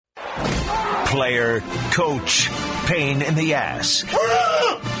player, coach, pain in the ass.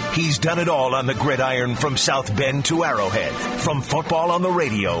 He's done it all on the gridiron from South Bend to Arrowhead. From football on the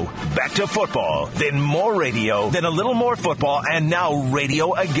radio, back to football, then more radio, then a little more football, and now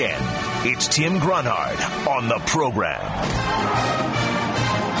radio again. It's Tim Grunhard on the program.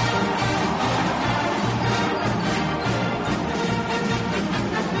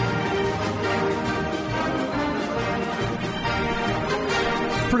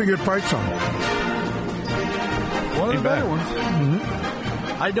 Pretty good fight song. One of the better ones.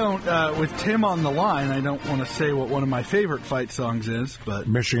 Mm-hmm. I don't, with Tim on the line, I don't want to say what one of my favorite fight songs is, but...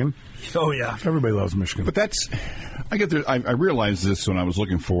 Michigan. Oh, yeah. Everybody loves Michigan. But that's... I realized this when I was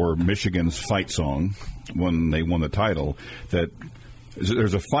looking for Michigan's fight song when they won the title, that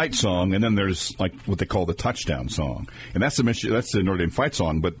there's a fight song, and then there's like what they call the touchdown song. And that's the Notre Dame fight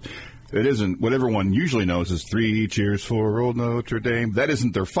song, but... It isn't what everyone usually knows is 3 cheers for old Notre Dame. That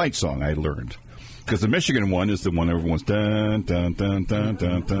isn't their fight song, I learned. Because the Michigan one is the one everyone's dun, dun, dun, dun,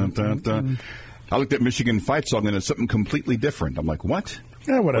 dun, dun, dun, dun. I looked at Michigan fight song, and it's something completely different. I'm like, what?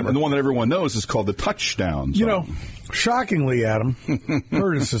 Yeah, whatever. And the one that everyone knows is called the touchdown song. You know, shockingly, Adam,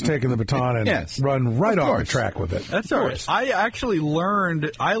 Curtis has taken the baton and run right off the track with it. That's all right. I actually learned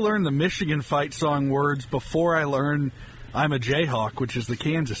the Michigan fight song words before I learned I'm a Jayhawk, which is the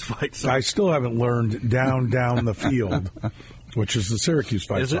Kansas fight song. I still haven't learned down the field, which is the Syracuse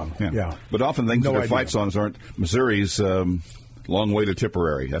fight song. Yeah. But often things that are fight songs aren't. Missouri's Long Way to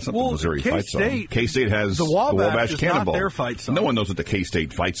Tipperary. That's not the Missouri fight song. K-State has the Wabash Cannonball. Not their fight song. No one knows what the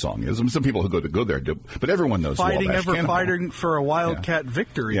K-State fight song is. I mean, some people who go there do, but everyone knows Wabash Cannonball. Fighting for a Wildcat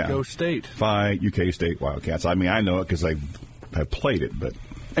victory. Go State. Fight, UK State Wildcats. I mean, I know it because I have played it, but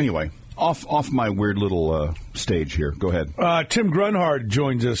anyway. Off my weird little stage here. Go ahead. Tim Grunhard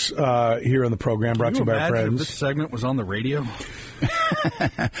joins us here on the program, brought to you by our friends. If this segment was on the radio?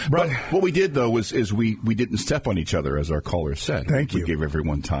 But what we did, though, is we didn't step on each other, as our caller said. Thank you. We gave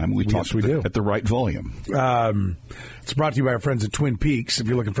everyone time. We talked at the right volume. It's brought to you by our friends at Twin Peaks. If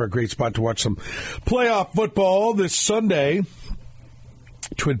you're looking for a great spot to watch some playoff football this Sunday,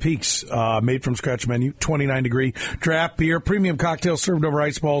 Twin Peaks, made from scratch menu, 29-degree draft beer, premium cocktails served over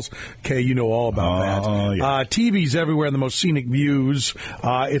ice balls. Okay, you know all about that. Yeah. TVs everywhere and the most scenic views.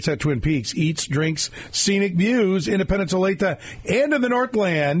 It's at Twin Peaks. Eats, drinks, scenic views, Independence, Olathe, and in the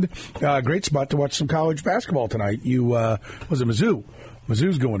Northland. Great spot to watch some college basketball tonight. Was it Mizzou?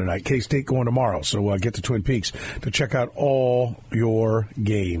 Mizzou's going tonight. K-State going tomorrow. So get to Twin Peaks to check out all your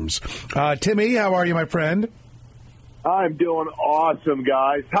games. Timmy, how are you, my friend? I'm doing awesome,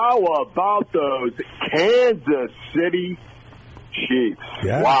 guys. How about those Kansas City Chiefs?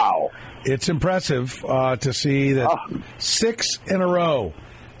 Yeah. Wow. It's impressive to see that 6 in a row.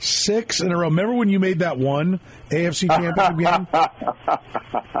 6 in a row. Remember when you made that one AFC Championship game?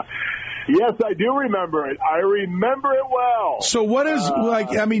 Yes, I do remember it. I remember it well. So what is,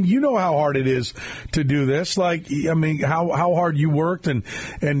 you know how hard it is to do this. How hard you worked, and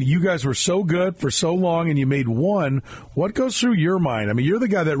you guys were so good for so long, and you made one. What goes through your mind? I mean, you're the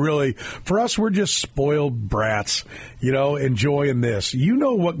guy that really, for us, we're just spoiled brats, enjoying this. You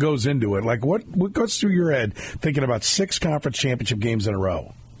know what goes into it. Like, what goes through your head thinking about 6 conference championship games in a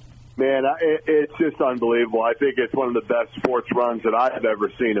row? Man, it's just unbelievable. I think it's one of the best sports runs that I have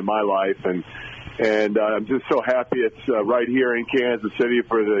ever seen in my life, and I'm just so happy it's right here in Kansas City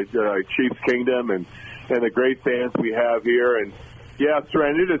for the Chiefs Kingdom and the great fans we have here. And yes,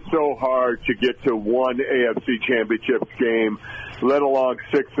 Ren, it is so hard to get to one AFC Championship game, let alone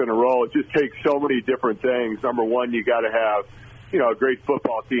 6 in a row. It just takes so many different things. Number one, you got to have a great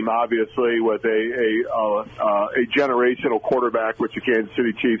football team, obviously, with a generational quarterback, which the Kansas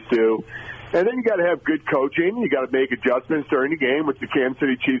City Chiefs do. And then you got to have good coaching. You got to make adjustments during the game, which the Kansas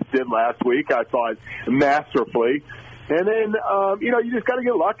City Chiefs did last week, I thought, masterfully. And then, you just got to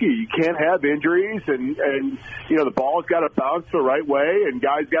get lucky. You can't have injuries, and the ball's got to bounce the right way, and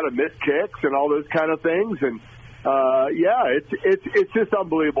guys got to miss kicks and all those kind of things. And, it's just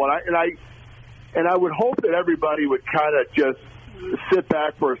unbelievable. And I would hope that everybody would kind of just sit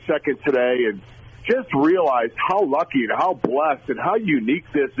back for a second today and just realize how lucky and how blessed and how unique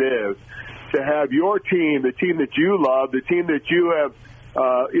this is to have your team, the team that you love, the team that you have,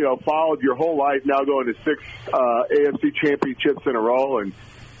 followed your whole life, now going to 6 AFC championships in a row. And,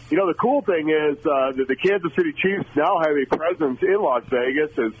 the cool thing is that the Kansas City Chiefs now have a presence in Las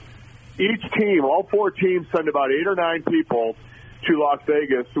Vegas, as each team, all 4 teams, send about 8 or 9 people to Las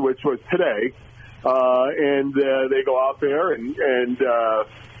Vegas, which was today. And they go out there and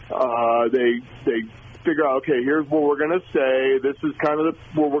they figure out, okay, here's what we're going to say. This is kind of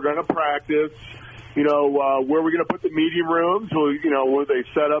where we're going to practice. where we're going to put the meeting rooms, where they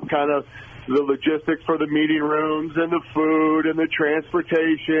set up kind of the logistics for the meeting rooms and the food and the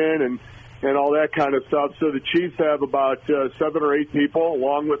transportation and all that kind of stuff. So the Chiefs have about 7 or 8 people,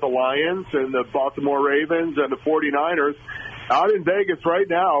 along with the Lions and the Baltimore Ravens and the 49ers, out in Vegas right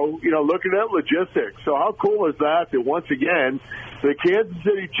now, looking at logistics. So how cool is that once again, the Kansas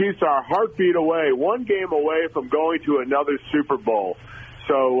City Chiefs are a heartbeat away, one game away from going to another Super Bowl.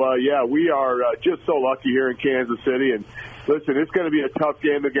 So, we are just so lucky here in Kansas City. And listen, it's going to be a tough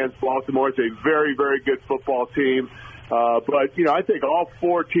game against Baltimore. It's a very, very good football team. But I think all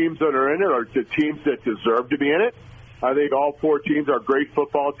 4 teams that are in it are the teams that deserve to be in it. I think all 4 teams are great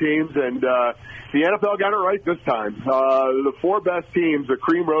football teams, and the NFL got it right this time. The 4 best teams, the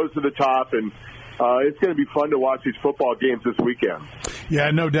cream rose to the top, and it's going to be fun to watch these football games this weekend. Yeah,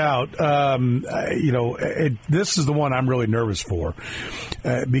 no doubt. This is the one I'm really nervous for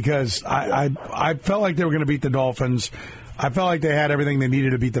because I felt like they were going to beat the Dolphins. I felt like they had everything they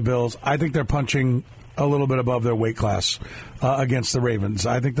needed to beat the Bills. I think they're punching a little bit above their weight class against the Ravens.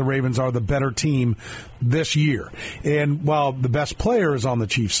 I think the Ravens are the better team this year. And while the best player is on the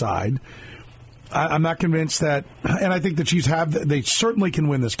Chiefs' side, I'm not convinced that, and I think the Chiefs they certainly can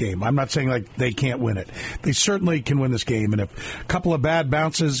win this game. I'm not saying like they can't win it. They certainly can win this game. And if a couple of bad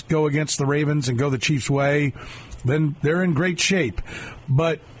bounces go against the Ravens and go the Chiefs' way, then they're in great shape.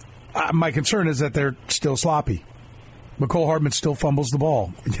 But my concern is that they're still sloppy. McCole Hardman still fumbles the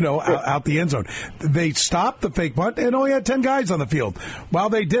ball, out the end zone. They stopped the fake punt and only had 10 guys on the field while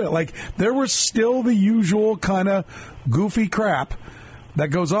they did it. There was still the usual kind of goofy crap that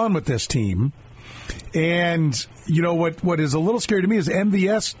goes on with this team. And, what is a little scary to me is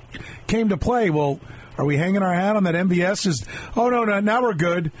MVS came to play. Well, are we hanging our hat on that MVS no, now we're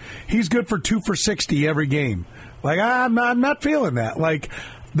good. He's good for 2 for 60 every game. I'm not feeling that.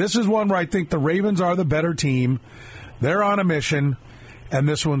 This is one where I think the Ravens are the better team. They're on a mission, and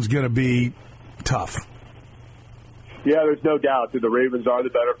this one's going to be tough. Yeah, there's no doubt that the Ravens are the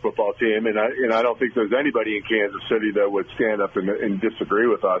better football team, and I don't think there's anybody in Kansas City that would stand up and disagree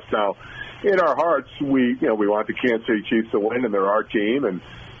with us. Now, in our hearts, we want the Kansas City Chiefs to win, and they're our team, and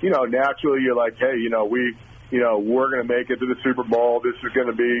naturally you're like, hey, we're going to make it to the Super Bowl. This is going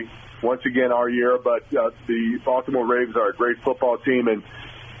to be once again our year. But the Baltimore Ravens are a great football team, and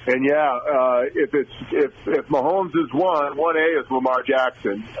if Mahomes is 1A is Lamar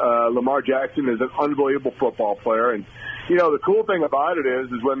Jackson. Lamar Jackson is an unbelievable football player, and the cool thing about it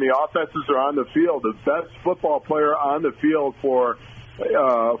is when the offenses are on the field, the best football player on the field for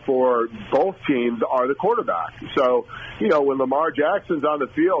both teams are the quarterback. So when Lamar Jackson's on the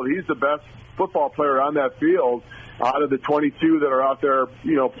field, he's the best football player on that field out of the 22 that are out there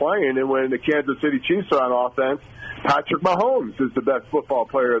playing. And when the Kansas City Chiefs are on offense, Patrick Mahomes is the best football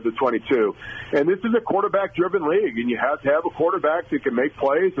player of the 22. And this is a quarterback-driven league, and you have to have a quarterback that can make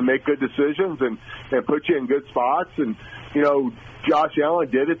plays and make good decisions and put you in good spots. And, Josh Allen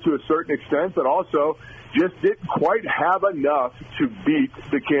did it to a certain extent, but also just didn't quite have enough to beat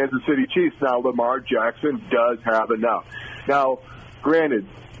the Kansas City Chiefs. Now, Lamar Jackson does have enough. Now, granted,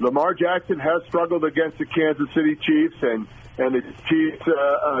 Lamar Jackson has struggled against the Kansas City Chiefs, and the Chiefs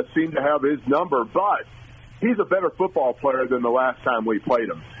seem to have his number, but he's a better football player than the last time we played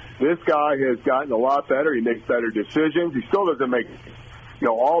him. This guy has gotten a lot better. He makes better decisions. He still doesn't make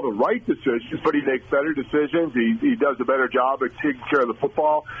all the right decisions, but he makes better decisions. He does a better job of taking care of the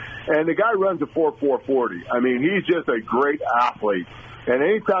football. And the guy runs a 4.40. I mean, he's just a great athlete. And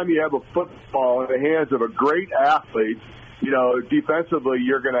anytime you have a football in the hands of a great athlete, defensively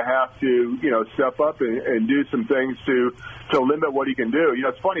you're going to have to, step up and do some things to limit what he can do.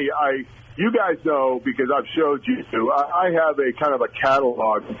 It's funny, you guys know, because I've showed you, I have a kind of a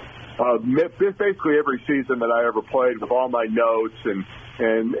catalog of basically every season that I ever played with all my notes and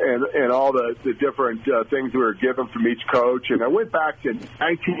all the different things we were given from each coach. And I went back to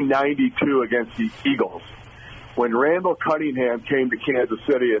 1992 against the Eagles when Randall Cunningham came to Kansas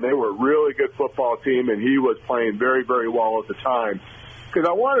City, and they were a really good football team, and he was playing very, very well at the time. Because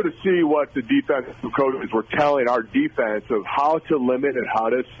I wanted to see what the defensive coaches were telling our defense of how to limit and how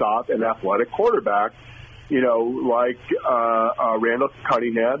to stop an athletic quarterback, like Randall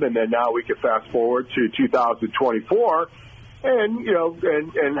Cunningham. And then now we can fast forward to 2024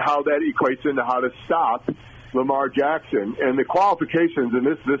 and how that equates into how to stop Lamar Jackson. And the qualifications, and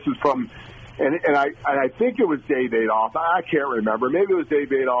this is from – and I think it was Dave Adolph. I can't remember. Maybe it was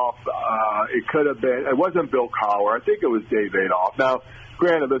Dave Adolph. It could have been – it wasn't Bill Cowher. I think it was Dave Adolph. Now,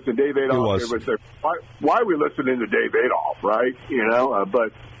 granted, listen, Dave Adolph – why are we listening to Dave Adolph, right?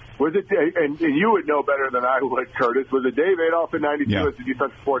 But Was it, and you would know better than I would, Curtis, was it Dave Adolph in 92 as the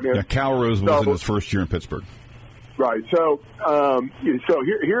defensive coordinator? Yeah, Cal Rose was in his first year in Pittsburgh. Right. So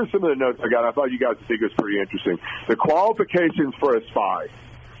here's some of the notes I got. I thought you guys would think it was pretty interesting. The qualifications for a spy.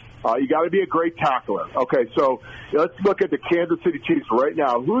 You got to be a great tackler. Okay, so let's look at the Kansas City Chiefs right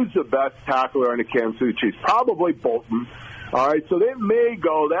now. Who's the best tackler on the Kansas City Chiefs? Probably Bolton. All right, so they may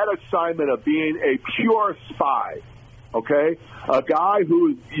go that assignment of being a pure spy. Okay, a guy who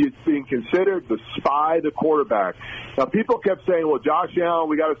is being considered the spy, the quarterback. Now, people kept saying, well, Josh Allen,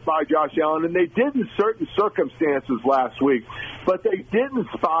 we got to spy Josh Allen, and they did in certain circumstances last week, but they didn't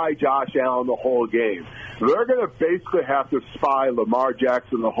spy Josh Allen the whole game. They're going to basically have to spy Lamar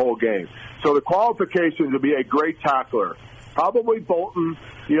Jackson the whole game. So the qualifications would be a great tackler. Probably Bolton,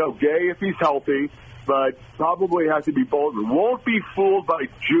 Gay if he's healthy, but probably has to be Bolton. Won't be fooled by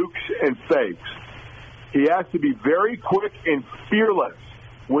jukes and fakes. He has to be very quick and fearless.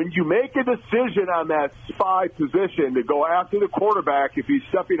 When you make a decision on that spy position to go after the quarterback if he's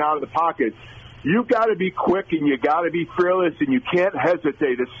stepping out of the pocket, you've got to be quick and you got to be fearless and you can't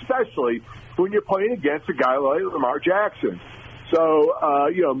hesitate, especially when you're playing against a guy like Lamar Jackson. So,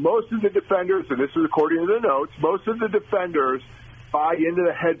 most of the defenders, and this is according to the notes, most of the defenders buy into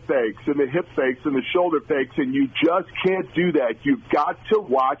the head fakes and the hip fakes and the shoulder fakes, and you just can't do that. You've got to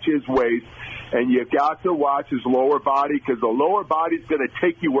watch his waist, and you've got to watch his lower body because the lower body's going to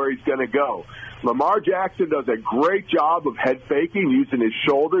take you where he's going to go. Lamar Jackson does a great job of head faking, using his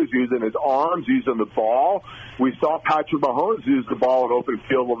shoulders, using his arms, using the ball. We saw Patrick Mahomes use the ball in open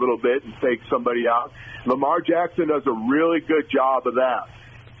field a little bit and fake somebody out. Lamar Jackson does a really good job of that.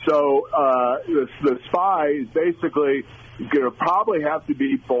 So the spy is basically going to probably have to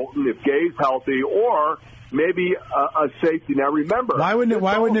be Bolton if Gay's healthy, or maybe a safety. Now, remember, why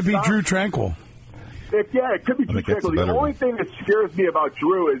wouldn't it be Drew Tranquill? It could be Drew Tranquill. The only thing that scares me about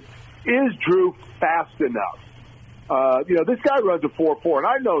Drew is Drew fast enough? This guy runs a 4.4, and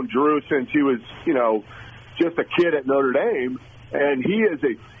I've known Drew since he was, just a kid at Notre Dame, and he is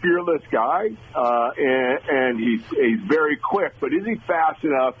a fearless guy, and he's very quick. But is he fast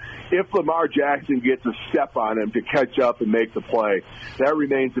enough if Lamar Jackson gets a step on him to catch up and make the play? That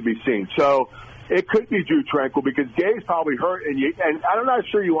remains to be seen. So it could be Drew Tranquill because Gay's probably hurt, and I'm not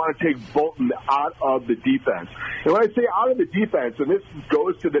sure you want to take Bolton out of the defense. And when I say out of the defense, and this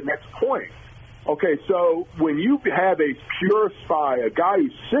goes to the next point, okay, so when you have a pure spy, a guy who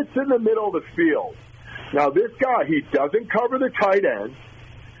sits in the middle of the field, now this guy, he doesn't cover the tight end.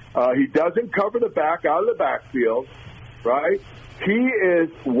 He doesn't cover the back out of the backfield, right? He is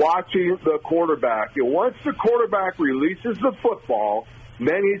watching the quarterback. And once the quarterback releases the football,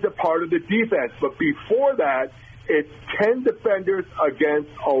 then he's a part of the defense. But before that, it's 10 defenders against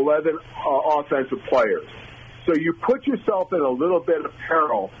 11 offensive players. So you put yourself in a little bit of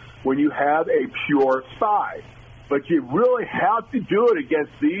peril when you have a pure spy. But you really have to do it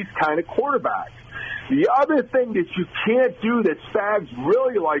against these kind of quarterbacks. The other thing that you can't do that Spags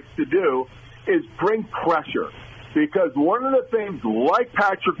really likes to do is bring pressure. Because one of the things, like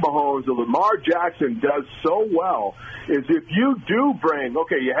Patrick Mahomes and Lamar Jackson does so well, is if you do bring,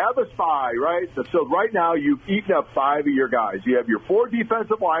 you have a spy, right? So right now you've eaten up 5 of your guys. You have your 4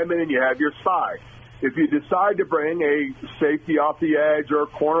 defensive linemen and you have your spy. If you decide to bring a safety off the edge or a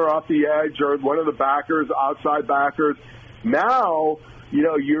corner off the edge or one of the backers, outside backers, now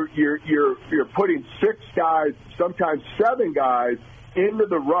you're putting 6 guys, sometimes 7 guys, into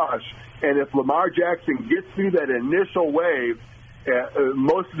the rush. And if Lamar Jackson gets through that initial wave,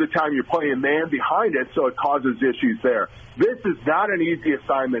 most of the time you're playing man behind it, so it causes issues there. This is not an easy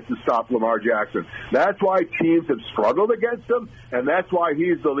assignment to stop Lamar Jackson. That's why teams have struggled against him, and that's why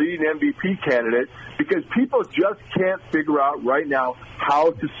he's the leading MVP candidate, because people just can't figure out right now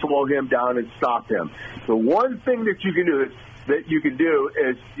how to slow him down and stop him. The one thing that you can do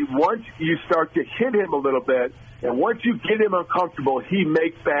is once you start to hit him a little bit, and once you get him uncomfortable, he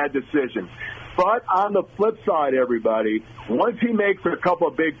makes bad decisions. But on the flip side, everybody, once he makes a couple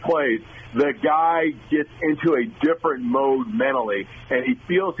of big plays, the guy gets into a different mode mentally, and he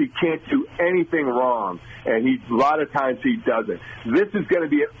feels he can't do anything wrong, and a lot of times he doesn't. This is going to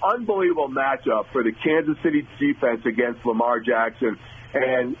be an unbelievable matchup for the Kansas City defense against Lamar Jackson,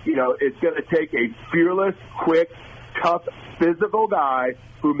 and, it's going to take a fearless, quick, tough, physical guy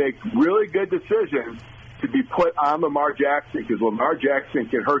who makes really good decisions to be put on Lamar Jackson, because Lamar Jackson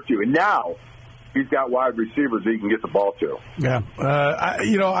can hurt you. And now he's got wide receivers that he can get the ball to. Yeah.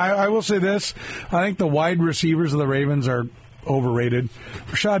 I will say this. I think the wide receivers of the Ravens are overrated.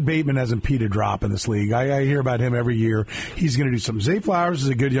 Rashad Bateman hasn't peed a drop in this league. I hear about him every year. He's going to do something. Zay Flowers is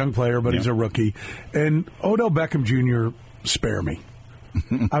a good young player, but he's a rookie. And Odell Beckham Jr., spare me.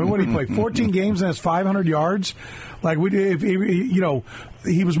 I mean, what did he play? 14 games and has 500 yards. Like he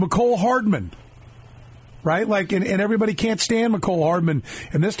was McCole Hardman. Right? Like, and everybody can't stand McCole Hardman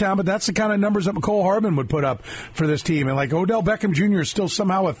in this town, but that's the kind of numbers that McCole Hardman would put up for this team. And, like, Odell Beckham Jr. is still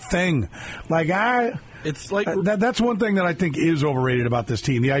somehow a thing. Like, it's like that's one thing that I think is overrated about this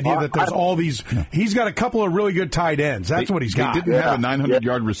team. The idea that there's all these – he's got a couple of really good tight ends. That's what he's got. He didn't have a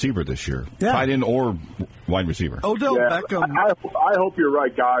 900-yard receiver this year. Yeah. Tight end or wide receiver. Odell Beckham. I hope you're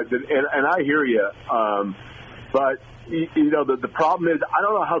right, guys, and I hear you. But, the problem is I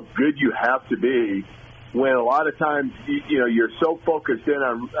don't know how good you have to be when a lot of times, you're so focused in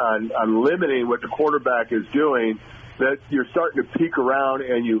on limiting what the quarterback is doing that you're starting to peek around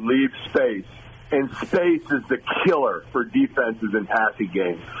and you leave space. And space is the killer for defenses in passing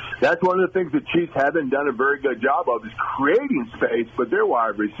games. That's one of the things the Chiefs haven't done a very good job of is creating space, but they're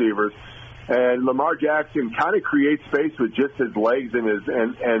wide receivers. And Lamar Jackson kind of creates space with just his legs and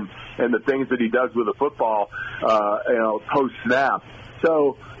and the things that he does with the football, post snap.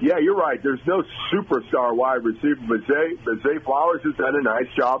 So, yeah, you're right. There's no superstar wide receiver, but Zay Flowers has done a nice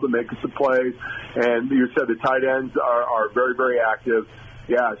job of making some plays. And you said the tight ends are very, very active.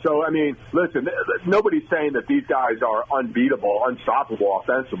 Yeah, so, I mean, listen, nobody's saying that these guys are unbeatable, unstoppable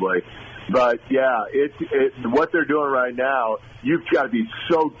offensively. But, yeah, what they're doing right now, you've got to be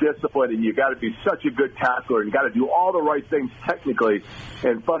so disciplined and you've got to be such a good tackler and you've got to do all the right things technically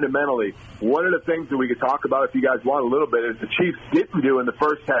and fundamentally. One of the things that we could talk about if you guys want a little bit is the Chiefs didn't do in the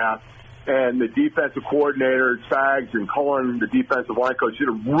first half, and the defensive coordinator, Spags, and Cullen, the defensive line coach, did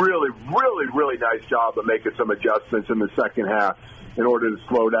a really, really, really nice job of making some adjustments in the second half in order to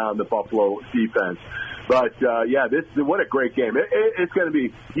slow down the Buffalo defense. But, what a great game. It's going to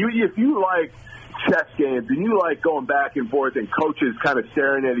be – if you like chess games and you like going back and forth and coaches kind of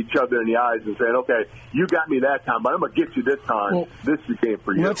staring at each other in the eyes and saying, okay, you got me that time, but I'm going to get you this time. Well, this is the game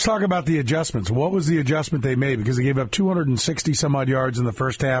for you. Let's talk about the adjustments. What was the adjustment they made? Because they gave up 260-some-odd yards in the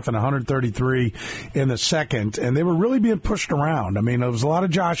first half and 133 in the second, and they were really being pushed around. I mean, there was a lot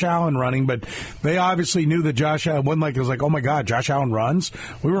of Josh Allen running, but they obviously knew that Josh Allen wasn't like, it was like, oh, my God, Josh Allen runs?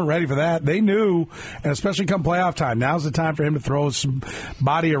 We weren't ready for that. They knew, and especially come playoff time, now's the time for him to throw some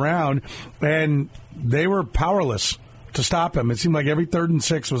body around, and they were powerless to stop him. It seemed like every 3rd and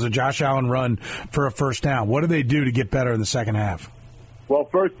 6 was a Josh Allen run for a first down. What did they do to get better in the second half? Well,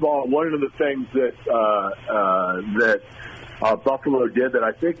 first of all, one of the things that Buffalo did that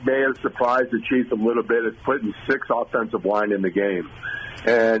I think may have surprised the Chiefs a little bit is putting 6 offensive line in the game.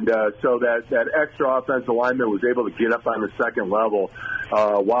 And so that extra offensive lineman was able to get up on the second level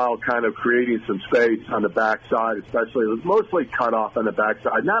while kind of creating some space on the backside, especially. It was mostly cut off on the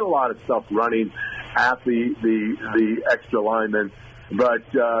backside. Not a lot of stuff running at the extra lineman. But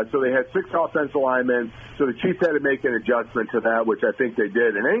so they had 6 offensive linemen. So the Chiefs had to make an adjustment to that, which I think they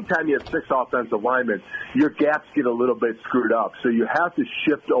did. And anytime you have 6 offensive linemen, your gaps get a little bit screwed up. So you have to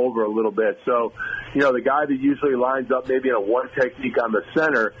shift over a little bit. So, the guy that usually lines up maybe in a one technique on the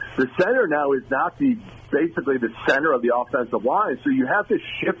center now is not basically the center of the offensive line. So you have to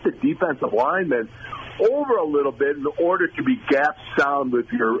shift the defensive lineman over a little bit in order to be gap sound with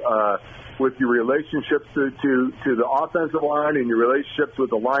your relationships to the offensive line and your relationships with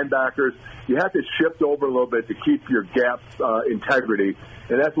the linebackers. You have to shift over a little bit to keep your gap integrity.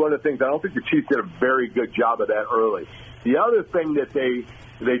 And that's one of the things I don't think the Chiefs did a very good job of that early. The other thing that they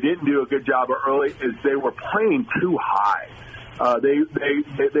didn't do a good job of early is they were playing too high. They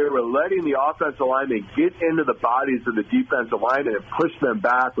were letting the offensive linemen get into the bodies of the defensive linemen and push them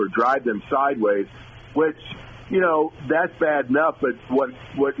back or drive them sideways, which – that's bad enough, but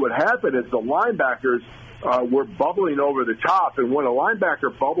what happened is the linebackers were bubbling over the top, and when a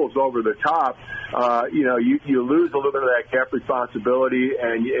linebacker bubbles over the top, you lose a little bit of that gap responsibility,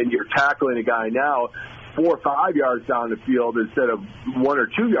 and you're tackling a guy now 4 or 5 yards down the field instead of 1 or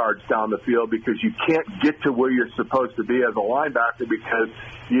 2 yards down the field because you can't get to where you're supposed to be as a linebacker because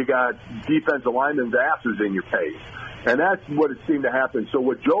you got defensive linemen's asses in your face. And that's what it seemed to happen. So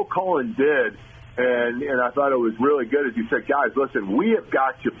what Joe Cullen did, and I thought it was really good, as he said, guys, listen, we have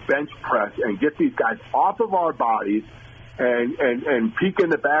got to bench press and get these guys off of our bodies and peek in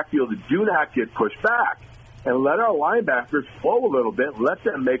the backfield and do not get pushed back and let our linebackers flow a little bit and let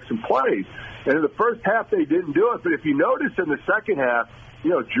them make some plays. And in the first half, they didn't do it. But if you notice in the second half,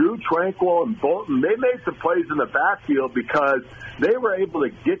 Drew Tranquil and Bolton, they made some plays in the backfield because they were able to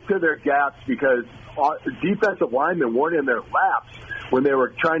get to their gaps because defensive linemen weren't in their laps when they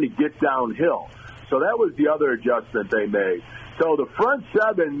were trying to get downhill. So that was the other adjustment they made. So the front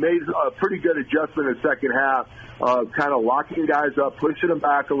seven made a pretty good adjustment in the second half, kind of locking guys up, pushing them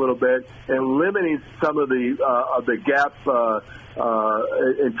back a little bit, and limiting some of the gap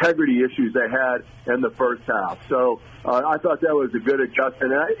integrity issues they had in the first half. So I thought that was a good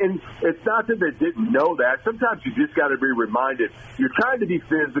adjustment. And it's not that they didn't know that. Sometimes you just got to be reminded. You're trying to be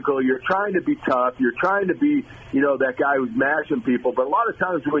physical. You're trying to be tough. You're trying to be, that guy who's mashing people. But a lot of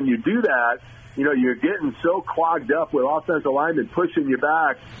times when you do that, you're getting so clogged up with offensive linemen pushing you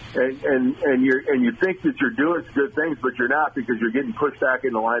back, and you think that you're doing good things, but you're not, because you're getting pushed back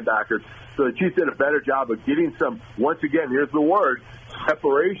in the linebackers. So the Chiefs did a better job of getting some, once again, here's the word,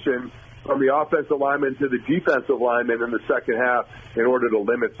 separation from the offensive lineman to the defensive lineman in the second half in order to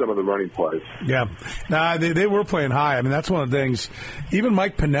limit some of the running plays. Yeah. They were playing high. I mean, that's one of the things. Even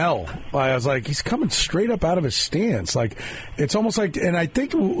Mike Pennell, I was like, he's coming straight up out of his stance. Like, it's almost like, and I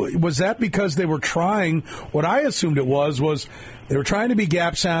think, was that because they were trying, what I assumed it was they were trying to be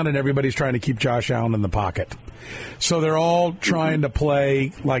gap sound and everybody's trying to keep Josh Allen in the pocket. So they're all trying to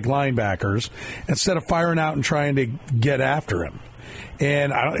play like linebackers instead of firing out and trying to get after him.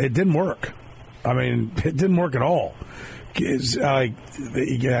 And it didn't work. I mean, it didn't work at all. I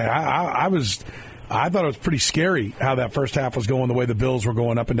thought it was pretty scary how that first half was going, the way the Bills were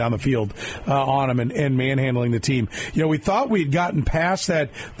going up and down the field on them and manhandling the team. We thought we'd gotten past that.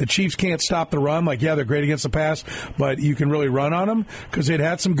 The Chiefs can't stop the run. Like, yeah, they're great against the pass, but you can really run on them, because they'd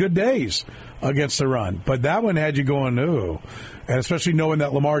had some good days against the run. But that one had you going, ooh. And especially knowing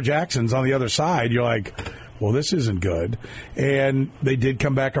that Lamar Jackson's on the other side, you're like, well, this isn't good. And they did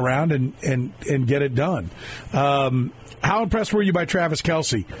come back around and get it done. How impressed were you by Travis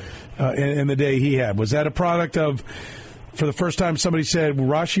Kelce in the day he had? Was that a product of, for the first time, somebody said,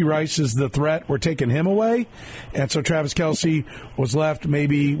 Rashee Rice is the threat, we're taking him away, and so Travis Kelce was left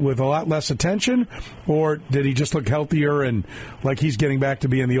maybe with a lot less attention? Or did he just look healthier and like he's getting back to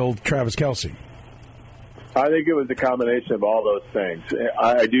being the old Travis Kelce? I think it was a combination of all those things.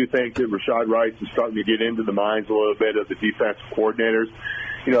 I do think that Rashad Rice is starting to get into the minds a little bit of the defensive coordinators.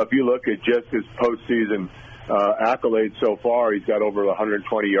 If you look at just his postseason accolades so far, he's got over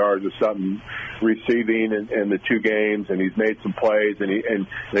 120 yards or something receiving in the two games, and he's made some plays, and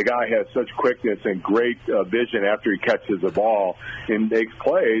the guy has such quickness and great vision after he catches the ball and makes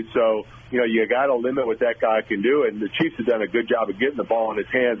plays. So, you got to limit what that guy can do, and the Chiefs have done a good job of getting the ball in his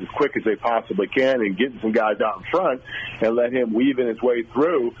hands as quick as they possibly can and getting some guys out in front and let him weave in his way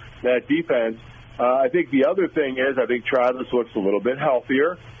through that defense. I think the other thing is, I think Travis looks a little bit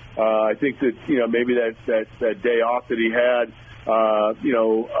healthier. I think that, maybe that day off that he had,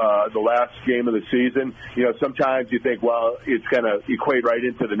 the last game of the season, sometimes you think, well, it's going to equate right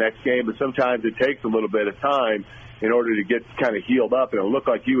into the next game, but sometimes it takes a little bit of time in order to get kind of healed up, and it looked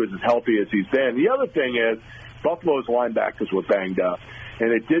like he was as healthy as he's been. The other thing is, Buffalo's linebackers were banged up,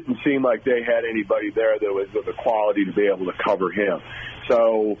 and it didn't seem like they had anybody there that was of the quality to be able to cover him.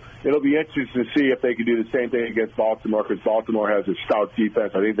 So it'll be interesting to see if they can do the same thing against Baltimore, because Baltimore has a stout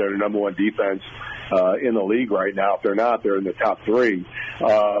defense. I think they're the number one defense in the league right now. If they're not, they're in the top three.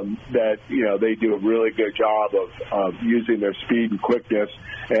 They do a really good job of using their speed and quickness.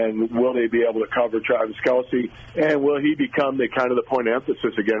 And will they be able to cover Travis Kelce? And will he become the point of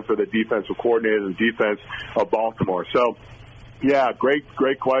emphasis again for the defensive coordinator and defense of Baltimore? So, yeah, great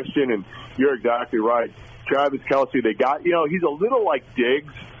question, and you're exactly right. Travis Kelce, they got, he's a little like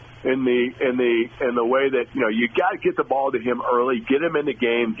Diggs in the way that, you got to get the ball to him early, get him in the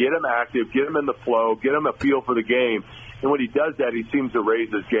game, get him active, get him in the flow, get him a feel for the game. And when he does that, he seems to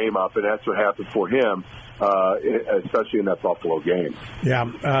raise his game up, and that's what happened for him, especially in that Buffalo game.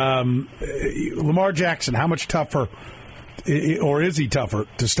 Yeah. Lamar Jackson, how much tougher, or is he tougher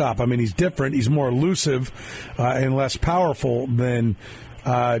to stop? I mean, he's different. He's more elusive and less powerful than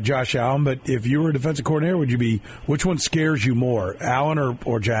Josh Allen. But if you were a defensive coordinator, which one scares you more, Allen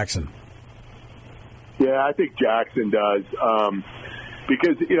or Jackson? Yeah, I think Jackson does.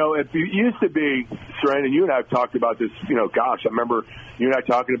 Because, it used to be, Saran, and you and I have talked about this, I remember you and I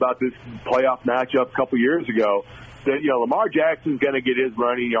talking about this playoff matchup a couple years ago, that, Lamar Jackson's going to get his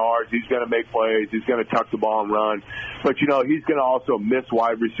running yards, he's going to make plays, he's going to tuck the ball and run, but, he's going to also miss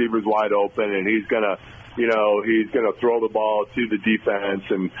wide receivers wide open, and he's going to, he's going to throw the ball to the defense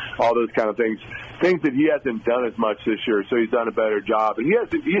and all those kind of things that he hasn't done as much this year, so he's done a better job. And he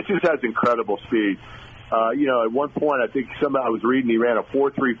just has incredible speed. At one point, I think I was reading, he ran a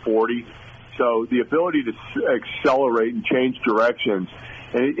 4.340. So the ability to accelerate and change directions,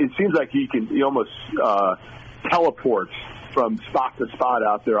 and it seems like he almost teleports from spot to spot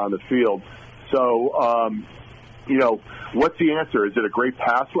out there on the field. So, what's the answer? Is it a great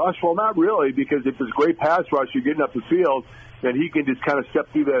pass rush? Well, not really, because if it's a great pass rush, you're getting up the field, then he can just kind of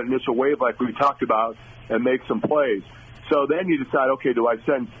step through that initial wave like we talked about and make some plays. So then you decide, okay, do I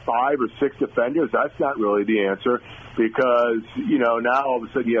send 5 or 6 defenders? That's not really the answer because, now all of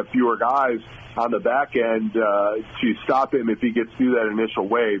a sudden you have fewer guys on the back end to stop him if he gets through that initial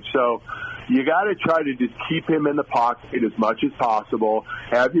wave. So you got to try to just keep him in the pocket as much as possible.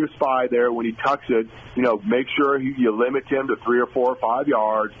 Have your spy there when he tucks it. Make sure you limit him to 3 or 4 or 5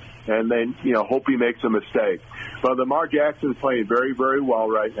 yards, and then hope he makes a mistake. But Lamar Jackson's playing very, very well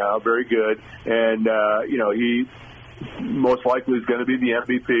right now, very good, and he most likely is going to be the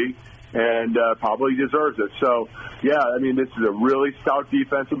MVP and probably deserves it. So, this is a really stout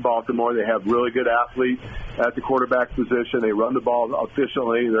defense in Baltimore. They have really good athletes at the quarterback position. They run the ball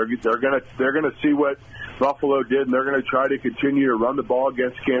efficiently. They're gonna see what Buffalo did, and they're going to try to continue to run the ball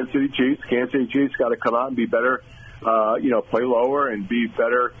against Kansas City Chiefs. Kansas City Chiefs got to come out and be better, play lower and be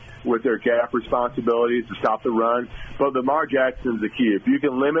better with their gap responsibilities to stop the run. But Lamar Jackson's the key. If you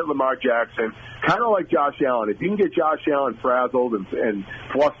can limit Lamar Jackson, kind of like Josh Allen, if you can get Josh Allen frazzled and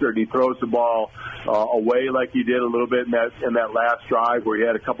flustered, he throws the ball away like he did a little bit in that last drive where he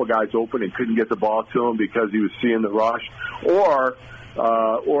had a couple guys open and couldn't get the ball to him because he was seeing the rush, or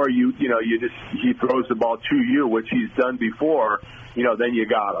he throws the ball to you, which he's done before, then you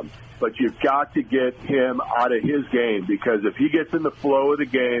got him. But you've got to get him out of his game because if he gets in the flow of the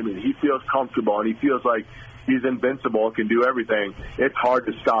game and he feels comfortable and he feels like he's invincible and can do everything, it's hard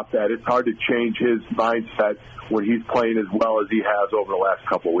to stop that. It's hard to change his mindset when he's playing as well as he has over the last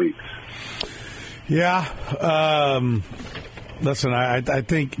couple of weeks. Yeah. Listen, I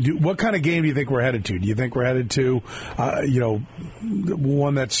think, what kind of game do you think we're headed to? Do you think we're headed to,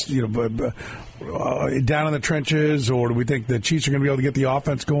 one that's, down in the trenches, or do we think the Chiefs are going to be able to get the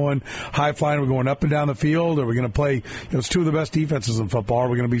offense going, high flying, we're going up and down the field, or are we going to play, it's two of the best defenses in football, are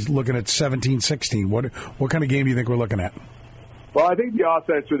we going to be looking at 17-16? What kind of game do you think we're looking at? Well, I think the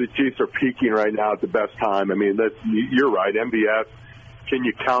offense for the Chiefs are peaking right now at the best time. You're right, MVS, can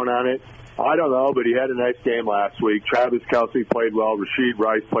you count on it? I don't know, but he had a nice game last week. Travis Kelce played well. Rashid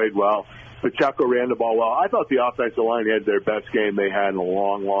Rice played well. Pacheco ran the ball well. I thought the offensive line had their best game they had in a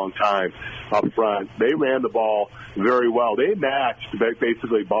long, long time up front. They ran the ball very well. They matched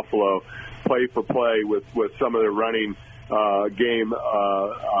basically Buffalo play for play with some of their running game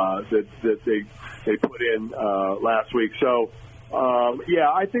that they put in last week. So,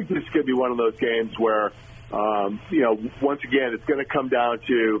 I think this could be one of those games where, once again, it's going to come down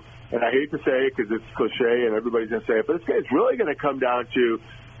to, and I hate to say it because it's cliche and everybody's going to say it, but it's really going to come down to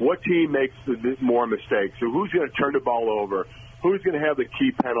what team makes more mistakes. So who's going to turn the ball over? Who's going to have the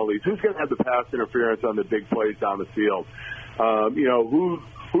key penalties? Who's going to have the pass interference on the big plays down the field?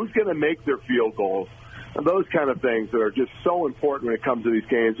 Who's going to make their field goals? And those kind of things that are just so important when it comes to these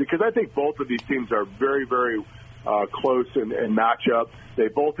games, because I think both of these teams are very, very close in matchup. They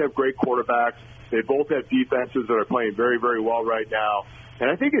both have great quarterbacks. They both have defenses that are playing very, very well right now. And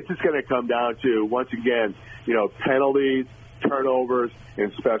I think it's just going to come down to, once again, penalties, turnovers,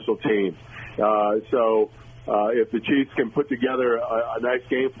 and special teams. If the Chiefs can put together a nice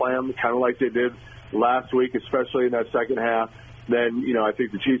game plan, kind of like they did last week, especially in that second half, then, I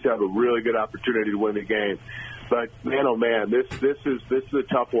think the Chiefs have a really good opportunity to win the game. But, man, oh, man, this is a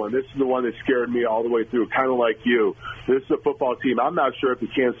tough one. This is the one that scared me all the way through, kind of like you. This is a football team. I'm not sure if the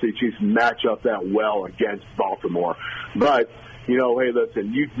Kansas City Chiefs match up that well against Baltimore. But, hey,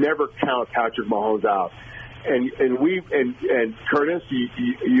 listen, you never count Patrick Mahomes out. And Curtis,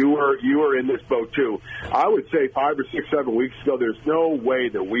 you were in this boat too. I would say 5 or 6, 7 weeks ago, there's no way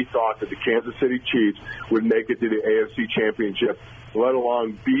that we thought that the Kansas City Chiefs would make it to the AFC Championship, let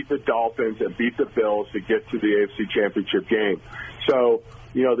alone beat the Dolphins and beat the Bills to get to the AFC Championship game. So,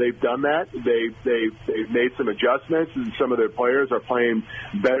 they've done that. They've made some adjustments, and some of their players are playing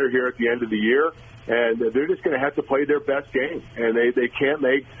better here at the end of the year. And they're just going to have to play their best game, and they can't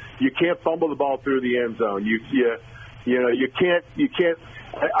make. You can't fumble the ball through the end zone. You can't.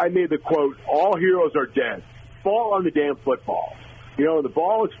 I made the quote: "All heroes are dead. Fall on the damn football." The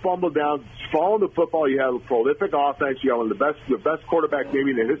ball is fumbled down. Fall on the football. You have a prolific offense. You have the best quarterback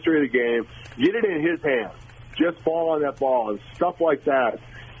maybe in the history of the game. Get it in his hands. Just fall on that ball and stuff like that.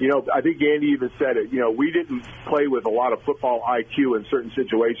 I think Andy even said it. We didn't play with a lot of football IQ in certain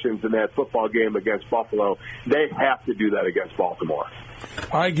situations in that football game against Buffalo. They have to do that against Baltimore.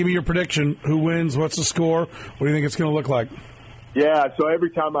 All right, give me your prediction. Who wins? What's the score? What do you think it's going to look like? Yeah, so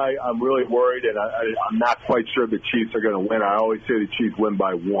every time I'm really worried and I'm not quite sure the Chiefs are going to win, I always say the Chiefs win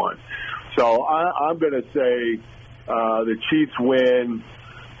by 1. So I'm going to say the Chiefs win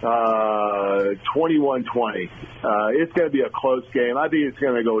 21-20. It's going to be a close game. I think it's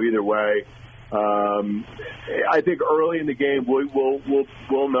going to go either way. I think early in the game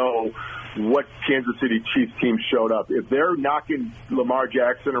we'll know what Kansas City Chiefs team showed up. If they're knocking Lamar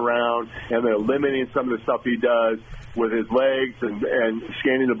Jackson around and they're limiting some of the stuff he does with his legs and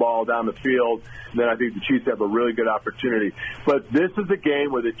scanning the ball down the field, then I think the Chiefs have a really good opportunity. But this is a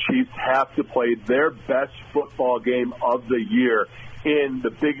game where the Chiefs have to play their best football game of the year in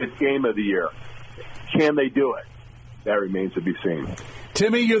the biggest game of the year. Can they do it? That remains to be seen.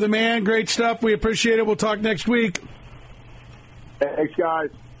 Timmy, you're the man. Great stuff. We appreciate it. We'll talk next week. Thanks, guys.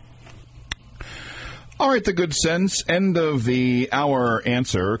 All right, the good sense. End of the hour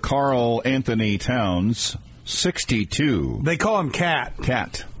answer. Carl Anthony Towns, 62. They call him Cat.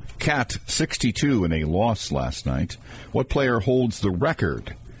 Cat, 62 in a loss last night. What player holds the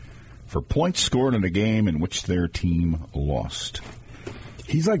record for points scored in a game in which their team lost?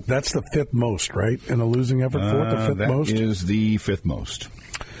 He's like, that's the fifth most, right? In a losing effort, fourth or fifth most? That is the fifth most.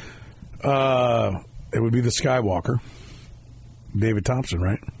 It would be the Skywalker. David Thompson,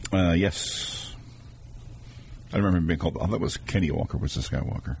 right? Yes. I remember him being called. I thought it was Kenny Walker was the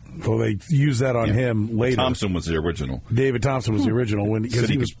Skywalker. Well, they used that on him later. Thompson was the original. David Thompson was the original because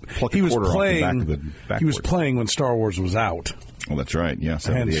he was playing. He was playing when Star Wars was out. Well, that's right. Yeah,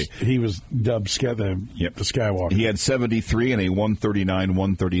 78. Hence, he was dubbed the Skywalker. He had 73 in a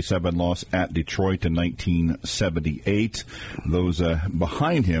 139-137 loss at Detroit in 1978. Those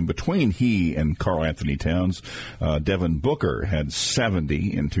behind him, between he and Carl Anthony Towns, Devin Booker had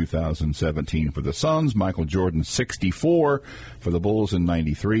 70 in 2017 for the Suns. Michael Jordan, 64 for the Bulls in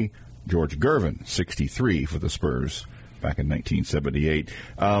 93. George Gervin, 63 for the Spurs back in 1978.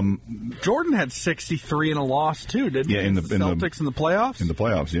 Jordan had 63 in a loss, too, didn't he? In the Celtics in the playoffs? In the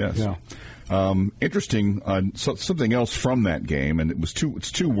playoffs, yes. Yeah. Interesting, something else from that game, and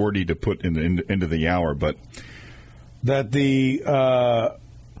it's too wordy to put into the hour, but that the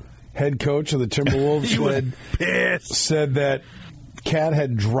head coach of the Timberwolves said that Cat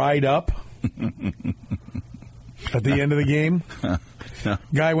had dried up at the end of the game.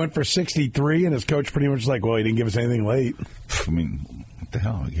 Guy went for 63, and his coach pretty much was like, well, he didn't give us anything late. I mean, what the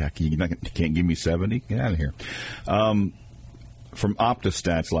hell? You can't give me 70? Get out of here. From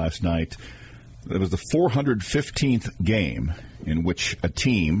OptaStats last night, it was the 415th game in which a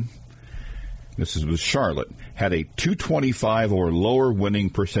team, this was Charlotte, had a 225 or lower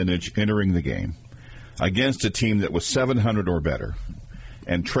winning percentage entering the game against a team that was 700 or better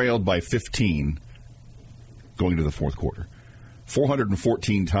and trailed by 15 going to the fourth quarter.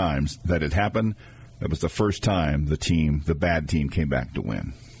 414 times that had happened. That was the first time the bad team came back to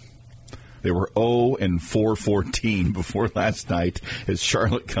win. They were 0-414 before last night as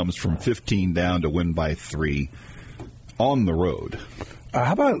Charlotte comes from 15 down to win by 3 on the road.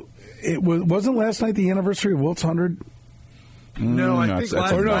 How about, wasn't last night the anniversary of Wilt's 100? No, I think it's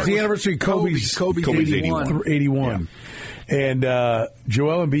the anniversary of Kobe's 81. Yeah. And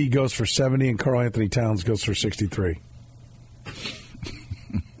Joel Embiid goes for 70 and Carl Anthony Towns goes for 63.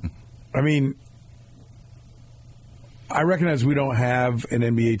 I mean, I recognize we don't have an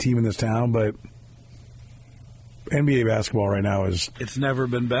NBA team in this town, but NBA basketball right now it's never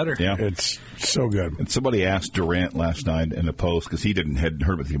been better. Yeah. It's so good. And somebody asked Durant last night in a post, because he hadn't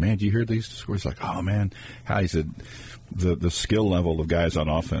heard about it. Man, do you hear these scores? Like, oh, man. He said the skill level of guys on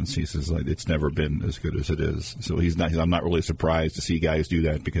offense, he says, like, it's never been as good as it is. So I'm not really surprised to see guys do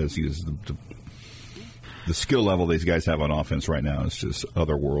that, because he's the skill level these guys have on offense right now is just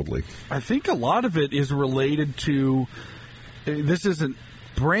otherworldly. I think a lot of it is related to, this isn't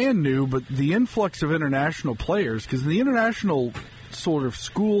brand new, but the influx of international players, because the international sort of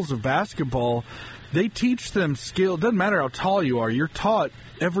schools of basketball, they teach them skill. It doesn't matter how tall you are. You're taught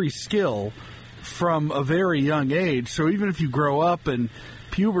every skill from a very young age. So even if you grow up and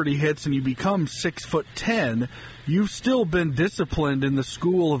puberty hits and you become 6'10", you've still been disciplined in the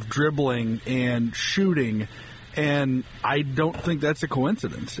school of dribbling and shooting, and I don't think that's a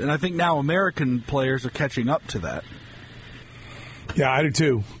coincidence. And I think now American players are catching up to that. Yeah, I do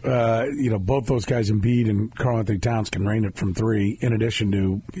too. Both those guys, Embiid and Carl Anthony Towns, can rain it from 3. In addition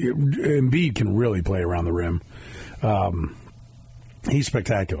to, Embiid can really play around the rim. He's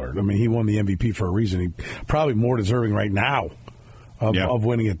spectacular. I mean, he won the MVP for a reason. He's probably more deserving right now of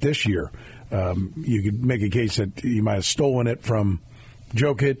winning it this year. You could make a case that he might have stolen it from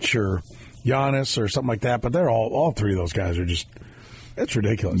Jokic or Giannis or something like that, but they're all 3 of those guys are just, it's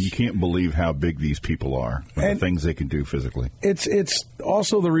ridiculous. You can't believe how big these people are and the things they can do physically. It's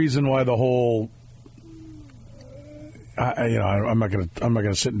also the reason why the whole, I'm not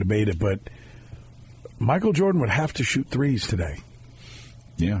gonna sit and debate it, but Michael Jordan would have to shoot threes today.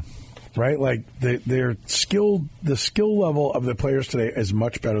 Yeah. right? Like the skill level of the players today is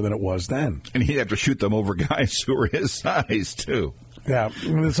much better than it was then. And he'd have to shoot them over guys who are his size, too. Yeah,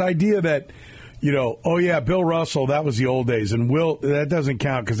 this idea that, oh, yeah, Bill Russell, that was the old days. And that doesn't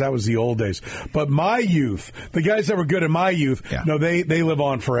count because that was the old days. But my youth, the guys that were good in my youth, no, they live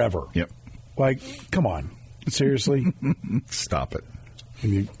on forever. Yep. Like, come on. Seriously? Stop it.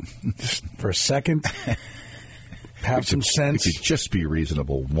 Can you, just for a second, have some sense? If you just be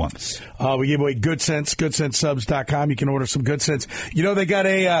reasonable once. We give away Good Sense, GoodSenseSubs.com. You can order some Good Sense. They got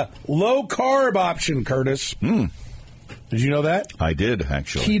a low-carb option, Curtis. Did you know that? I did,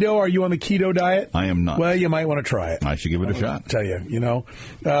 actually. Keto, are you on the keto diet? I am not. Well, you might want to try it. I should give it a shot. Tell you,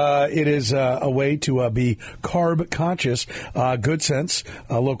 it is a way to be carb conscious. Good Sense,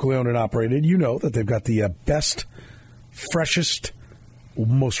 locally owned and operated. You know that they've got the best, freshest,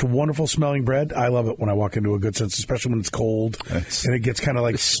 most wonderful smelling bread. I love it when I walk into a Good Sense, especially when it's cold and it gets kind of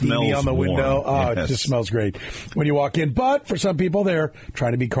like steamy on the window. Oh, yes. It just smells great when you walk in. But for some people, they're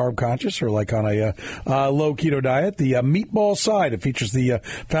trying to be carb conscious or like on a low keto diet. The meatball side, it features the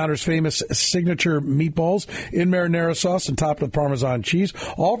founder's famous signature meatballs in marinara sauce and topped with Parmesan cheese,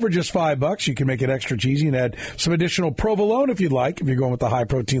 all for just $5. You can make it extra cheesy and add some additional provolone if you'd like, if you're going with the high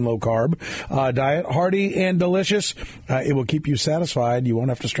protein, low carb diet. Hearty and delicious. It will keep you satisfied. You won't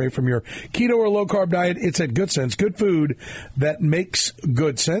have to stray from your keto or low-carb diet. It's at Good Sense. Good food that makes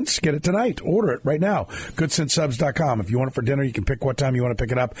good sense. Get it tonight. Order it right now. GoodSenseSubs.com. If you want it for dinner, you can pick what time you want to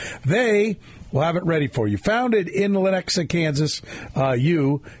pick it up. They will have it ready for you. Founded in Lenexa, Kansas,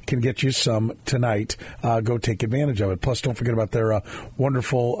 you can get you some tonight. Go take advantage of it. Plus, don't forget about their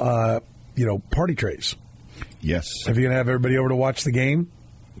wonderful, party trays. Yes. If you're going to have everybody over to watch the game,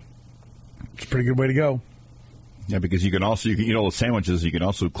 it's a pretty good way to go. Yeah, because you can eat all the sandwiches. You can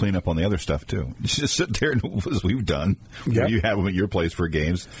also clean up on the other stuff, too. Just sit there, as we've done. Yep. You have them at your place for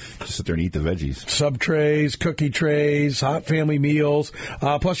games. Just sit there and eat the veggies. Sub trays, cookie trays, hot family meals.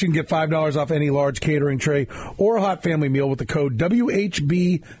 Plus, you can get $5 off any large catering tray or a hot family meal with the code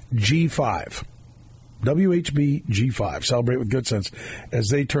WHBG5. WHBG5. Celebrate with Good Sense as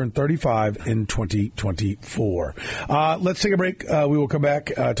they turn 35 in 2024. Let's take a break. We will come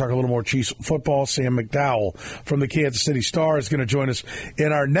back, talk a little more Chiefs football. Sam McDowell from the Kansas City Star is going to join us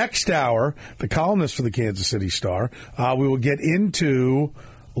in our next hour, the columnist for the Kansas City Star. We will get into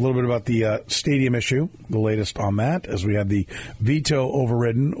a little bit about the stadium issue, the latest on that, as we had the veto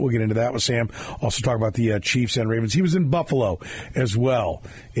overridden. We'll get into that with Sam. Also talk about the Chiefs and Ravens. He was in Buffalo as well,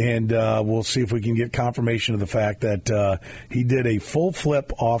 and we'll see if we can get confirmation of the fact that he did a full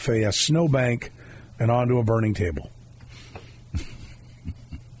flip off a snowbank and onto a burning table.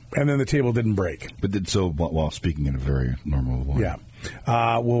 And then the table didn't break. But did so while speaking in a very normal way.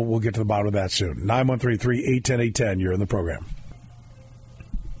 Yeah. We'll get to the bottom of that soon. 913-3810810. You're in the program.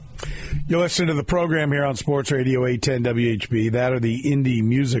 You're listening to the program here on Sports Radio 810 WHB. That or the Indie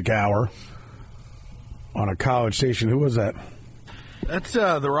Music Hour on a college station. Who was that? That's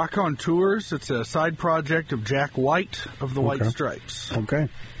the Rock On Tours. It's a side project of Jack White of the White Stripes. Okay.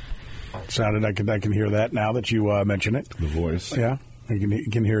 Sounded I can hear that now that you mention it. The voice. Yeah, you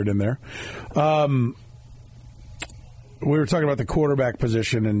can hear it in there. We were talking about the quarterback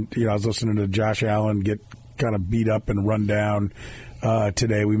position, and I was listening to Josh Allen get kind of beat up and run down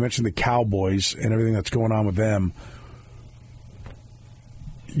today. We mentioned the Cowboys and everything that's going on with them.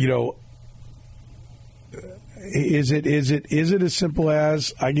 Is it as simple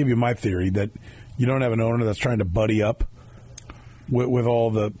as, I give you my theory, that you don't have an owner that's trying to buddy up with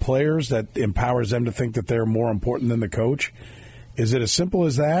all the players, that empowers them to think that they're more important than the coach? Is it as simple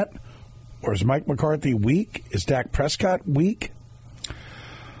as that? Or is Mike McCarthy weak? Is Dak Prescott weak?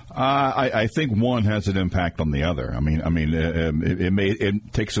 I think one has an impact on the other.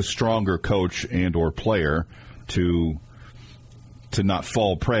 It takes a stronger coach and or player to not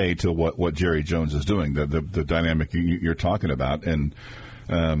fall prey to what Jerry Jones is doing, the dynamic you're talking about. And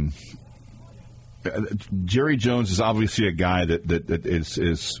Jerry Jones is obviously a guy that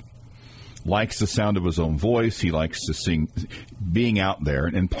is likes the sound of his own voice. He likes to sing, being out there,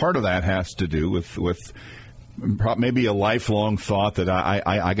 and part of that has to do with maybe a lifelong thought that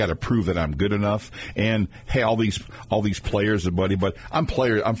I got to prove that I'm good enough. And hey, all these players are buddy, but I'm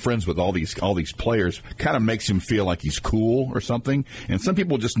friends with all these players. Kind of makes him feel like he's cool or something. And some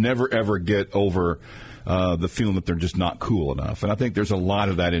people just never ever get over the feeling that they're just not cool enough. And I think there's a lot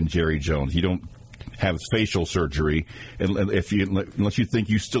of that in Jerry Jones. You don't have facial surgery unless you think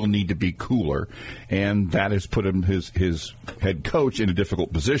you still need to be cooler, and that has put him his head coach in a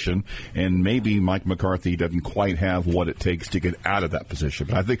difficult position. And maybe Mike McCarthy doesn't quite have what it takes to get out of that position.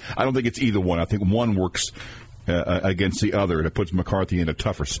 But I don't think it's either one. I think one works against the other, and it puts McCarthy in a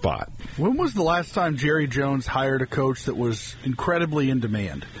tougher spot. When was the last time Jerry Jones hired a coach that was incredibly in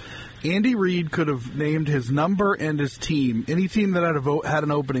demand? Andy Reid could have named his number and his team. Any team that had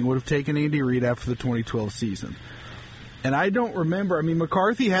an opening would have taken Andy Reid after the 2012 season. And I don't remember. I mean,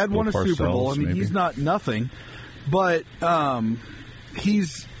 McCarthy had won a Super Bowl. I mean, he's not nothing. But I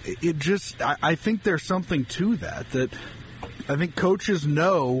think there's something to that I think coaches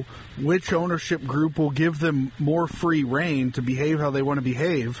know which ownership group will give them more free rein to behave how they want to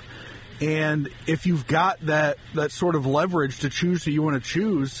behave. And if you've got that sort of leverage to choose who you want to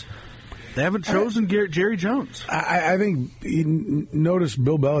choose, they haven't chosen Jerry Jones. I think notice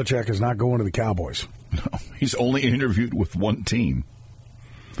Bill Belichick is not going to the Cowboys. No, he's only interviewed with one team,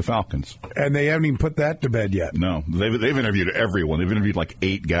 the Falcons. And they haven't even put that to bed yet. No, they've interviewed everyone. They've interviewed like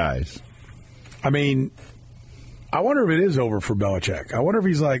 8 guys. I mean, I wonder if it is over for Belichick. I wonder if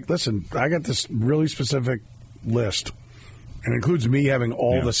he's like, listen, I got this really specific list, and it includes me having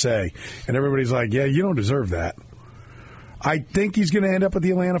all the say. And everybody's like, yeah, you don't deserve that. I think he's going to end up with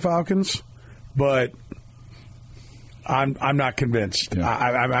the Atlanta Falcons, but I'm not convinced. Yeah.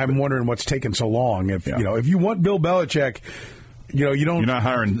 I'm wondering what's taking so long. If if you want Bill Belichick, you don't. You're not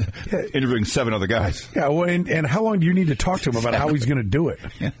interviewing 7 other guys. Yeah, well, and how long do you need to talk to him about how he's going to do it?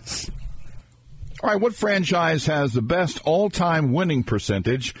 Yes. All right, what franchise has the best all-time winning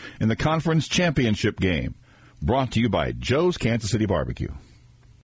percentage in the conference championship game? Brought to you by Joe's Kansas City Barbecue.